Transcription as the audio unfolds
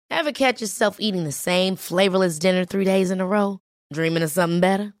Ever catch yourself eating the same flavorless dinner 3 days in a row? Dreaming of something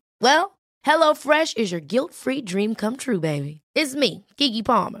better? Well, HelloFresh is your guilt-free dream come true, baby. It's me, Keke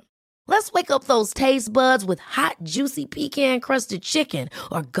Palmer. Let's wake up those taste buds with hot, juicy pecan-crusted chicken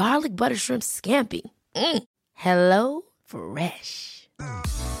or garlic butter shrimp scampi. Hello Fresh.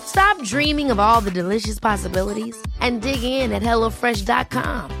 Stop dreaming of all the delicious possibilities and dig in at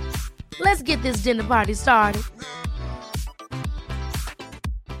HelloFresh.com. Let's get this dinner party started.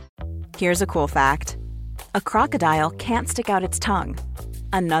 Here's a cool fact. A crocodile can't stick out its tongue.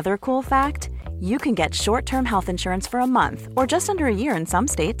 Another cool fact, you can get short-term health insurance for a month or just under a year in some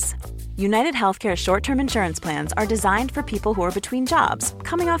states. United Healthcare short-term insurance plans are designed for people who are between jobs,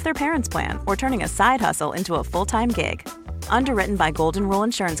 coming off their parents' plan, or turning a side hustle into a full-time gig. Underwritten by Golden Rule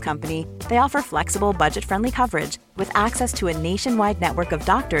Insurance Company, they offer flexible, budget-friendly coverage with access to a nationwide network of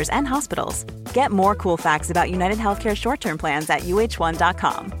doctors and hospitals. Get more cool facts about United Healthcare short-term plans at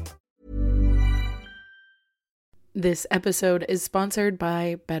uh1.com. This episode is sponsored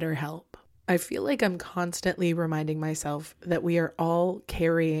by BetterHelp. I feel like I'm constantly reminding myself that we are all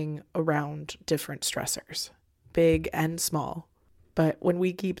carrying around different stressors, big and small. But when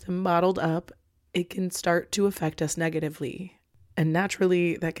we keep them bottled up, it can start to affect us negatively. And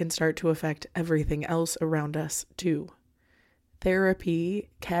naturally, that can start to affect everything else around us too. Therapy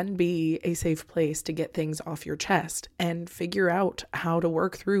can be a safe place to get things off your chest and figure out how to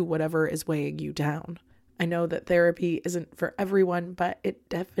work through whatever is weighing you down. I know that therapy isn't for everyone, but it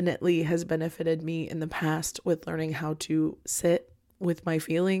definitely has benefited me in the past with learning how to sit with my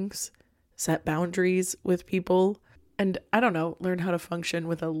feelings, set boundaries with people, and learn how to function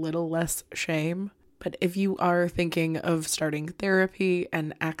with a little less shame. But if you are thinking of starting therapy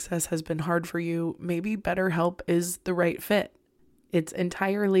and access has been hard for you, maybe BetterHelp is the right fit. It's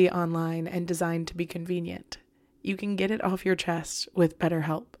entirely online and designed to be convenient. You can get it off your chest with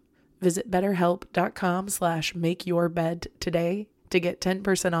BetterHelp. Visit BetterHelp.com/makeyourbed today to get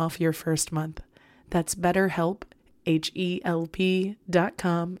 10% off your first month. That's BetterHelp,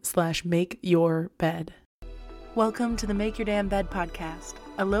 HELP.com/makeyourbed. Welcome to the Make Your Damn Bed podcast,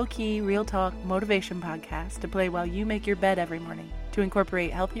 a low-key, real-talk motivation podcast to play while you make your bed every morning to incorporate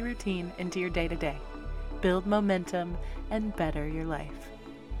healthy routine into your day-to-day, build momentum, and better your life.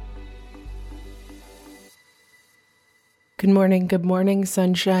 Good morning,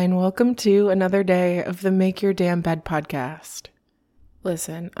 sunshine. Welcome to another day of the Make Your Damn Bed podcast.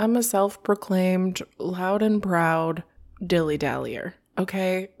 Listen, I'm a self-proclaimed, loud and proud dilly-dallier,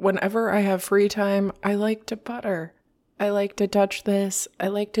 okay? Whenever I have free time, I like to putter. I like to touch this. I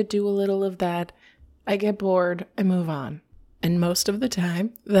like to do a little of that. I get bored, I move on. And most of the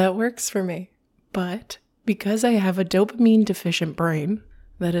time, that works for me. But because I have a dopamine-deficient brain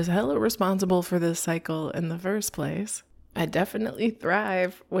that is hella responsible for this cycle in the first place, I definitely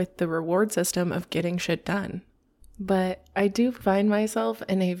thrive with the reward system of getting shit done. But I do find myself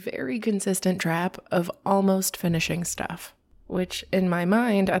in a very consistent trap of almost finishing stuff, which in my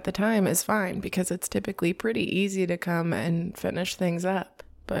mind at the time is fine because it's typically pretty easy to come and finish things up.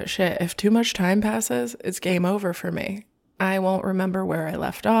 But shit, if too much time passes, it's game over for me. I won't remember where I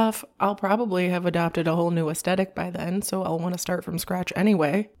left off. I'll probably have adopted a whole new aesthetic by then, so I'll want to start from scratch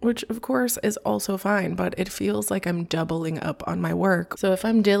anyway, which of course is also fine, but it feels like I'm doubling up on my work. So if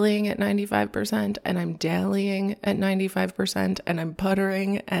I'm dillying at 95% and I'm dallying at 95% and I'm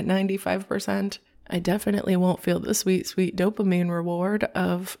puttering at 95%, I definitely won't feel the sweet, sweet dopamine reward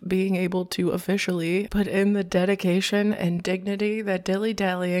of being able to officially put in the dedication and dignity that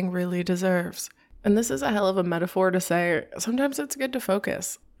dilly-dallying really deserves. And this is a hell of a metaphor to say, sometimes it's good to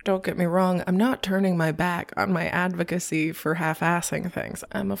focus. Don't get me wrong, I'm not turning my back on my advocacy for half-assing things.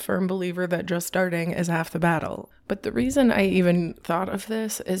 I'm a firm believer that just starting is half the battle. But the reason I even thought of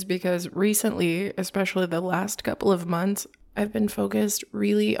this is because recently, especially the last couple of months, I've been focused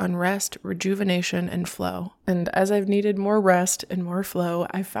really on rest, rejuvenation, and flow. And as I've needed more rest and more flow,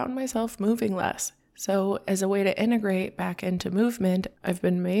 I've found myself moving less. So as a way to integrate back into movement, I've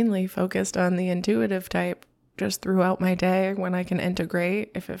been mainly focused on the intuitive type just throughout my day when I can integrate.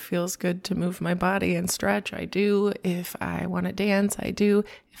 If it feels good to move my body and stretch, I do. If I want to dance, I do.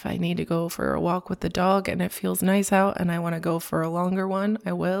 If I need to go for a walk with the dog and it feels nice out and I want to go for a longer one,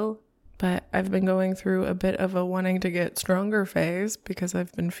 I will. But I've been going through a bit of a wanting to get stronger phase because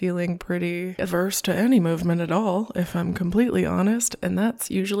I've been feeling pretty averse to any movement at all, if I'm completely honest. And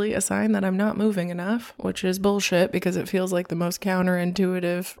that's usually a sign that I'm not moving enough, which is bullshit because it feels like the most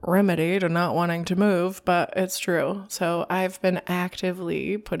counterintuitive remedy to not wanting to move, but it's true. So I've been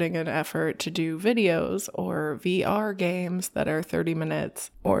actively putting an effort to do videos or VR games that are 30 minutes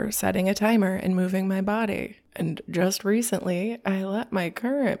or setting a timer and moving my body. And just recently, I let my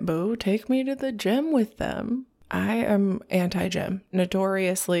current boo take me to the gym with them. I am anti-gym.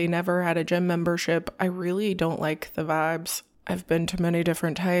 Notoriously never had a gym membership. I really don't like the vibes. I've been to many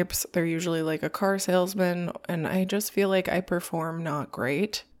different types. They're usually like a car salesman, and I just feel like I perform not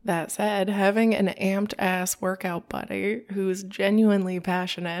great. That said, having an amped ass workout buddy who's genuinely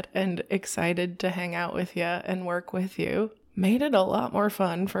passionate and excited to hang out with you and work with you made it a lot more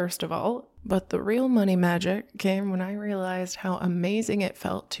fun, first of all. But the real money magic came when I realized how amazing it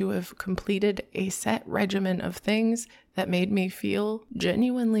felt to have completed a set regimen of things that made me feel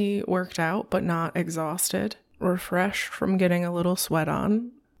genuinely worked out but not exhausted, refreshed from getting a little sweat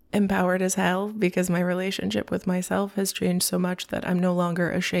on, empowered as hell because my relationship with myself has changed so much that I'm no longer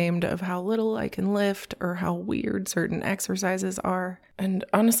ashamed of how little I can lift or how weird certain exercises are, and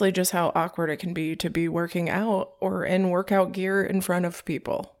honestly just how awkward it can be to be working out or in workout gear in front of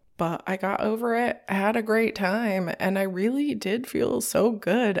people. But I got over it, had a great time, and I really did feel so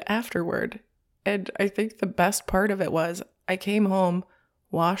good afterward. And I think the best part of it was I came home,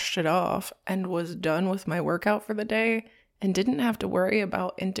 washed it off, and was done with my workout for the day and didn't have to worry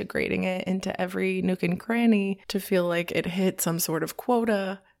about integrating it into every nook and cranny to feel like it hit some sort of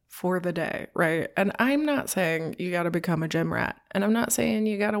quota for the day, right? And I'm not saying you got to become a gym rat, and I'm not saying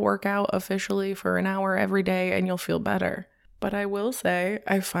you got to work out officially for an hour every day and you'll feel better. But I will say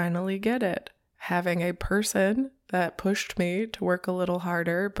I finally get it. Having a person that pushed me to work a little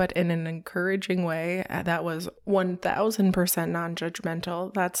harder, but in an encouraging way that was 1000%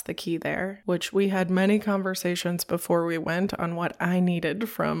 non-judgmental. That's the key there, which we had many conversations before we went on what I needed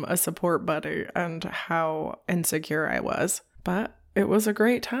from a support buddy and how insecure I was. But it was a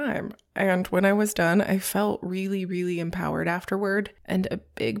great time. And when I was done, I felt really, really empowered afterward. And a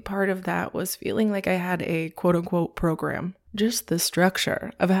big part of that was feeling like I had a quote-unquote program. Just the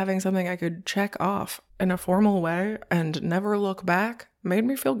structure of having something I could check off in a formal way and never look back made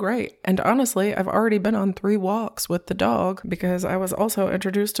me feel great. And honestly, I've already been on 3 walks with the dog because I was also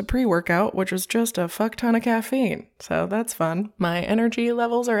introduced to pre-workout, which is just a fuck ton of caffeine. So that's fun. My energy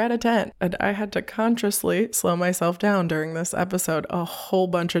levels are at a 10, and I had to consciously slow myself down during this episode a whole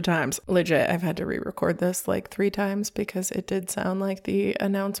bunch of times. Legit, I've had to re-record this like 3 times because it did sound like the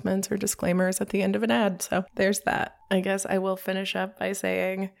announcements or disclaimers at the end of an ad. So there's that. I guess I will finish up by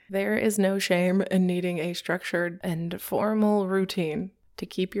saying there is no shame in needing a structured and formal routine to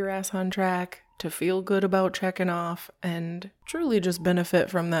keep your ass on track, to feel good about checking off, and truly just benefit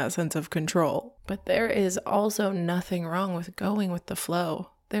from that sense of control. But there is also nothing wrong with going with the flow.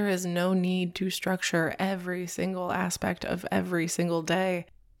 There is no need to structure every single aspect of every single day,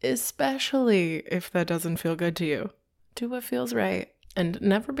 especially if that doesn't feel good to you. Do what feels right, and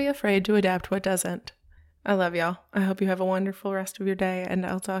never be afraid to adapt what doesn't. I love y'all. I hope you have a wonderful rest of your day, and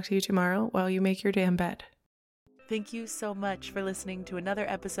I'll talk to you tomorrow while you make your damn bed. Thank you so much for listening to another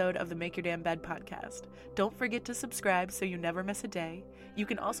episode of the Make Your Damn Bed podcast. Don't forget to subscribe so you never miss a day. You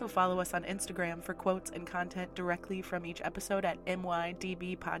can also follow us on Instagram for quotes and content directly from each episode at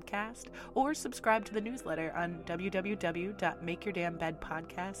MYDB Podcast, or subscribe to the newsletter on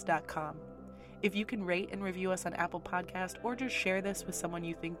www.makeyourdamnbedpodcast.com. If you can rate and review us on Apple Podcast, or just share this with someone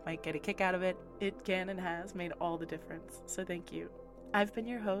you think might get a kick out of it, it can and has made all the difference. So thank you. I've been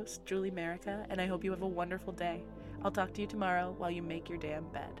your host, Julie Merica, and I hope you have a wonderful day. I'll talk to you tomorrow while you make your damn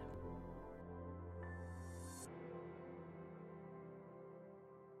bed.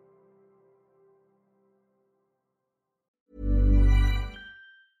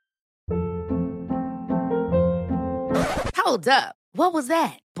 Hold up. What was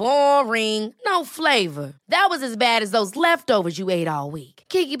that? Boring. No flavor. That was as bad as those leftovers you ate all week.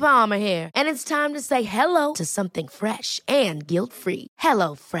 Keke Palmer here, and it's time to say hello to something fresh and guilt-free.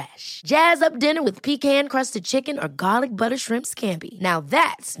 Hello Fresh. Jazz up dinner with pecan-crusted chicken or garlic butter shrimp scampi. Now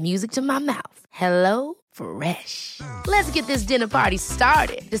that's music to my mouth. Hello Fresh. Let's get this dinner party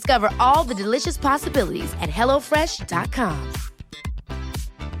started. Discover all the delicious possibilities at HelloFresh.com.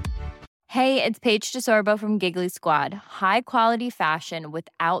 Hey, it's Paige DeSorbo from Giggly Squad. High quality fashion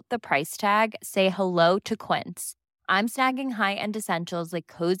without the price tag. Say hello to Quince. I'm snagging high-end essentials like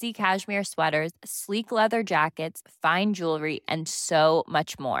cozy cashmere sweaters, sleek leather jackets, fine jewelry, and so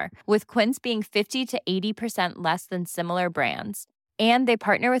much more. With Quince being 50 to 80% less than similar brands. And they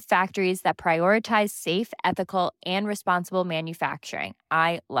partner with factories that prioritize safe, ethical, and responsible manufacturing.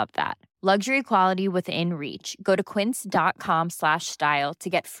 I love that. Luxury quality within reach. Go to quince.com/style to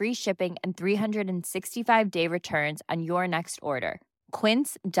get free shipping and 365-day returns on your next order.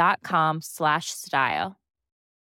 Quince.com/style.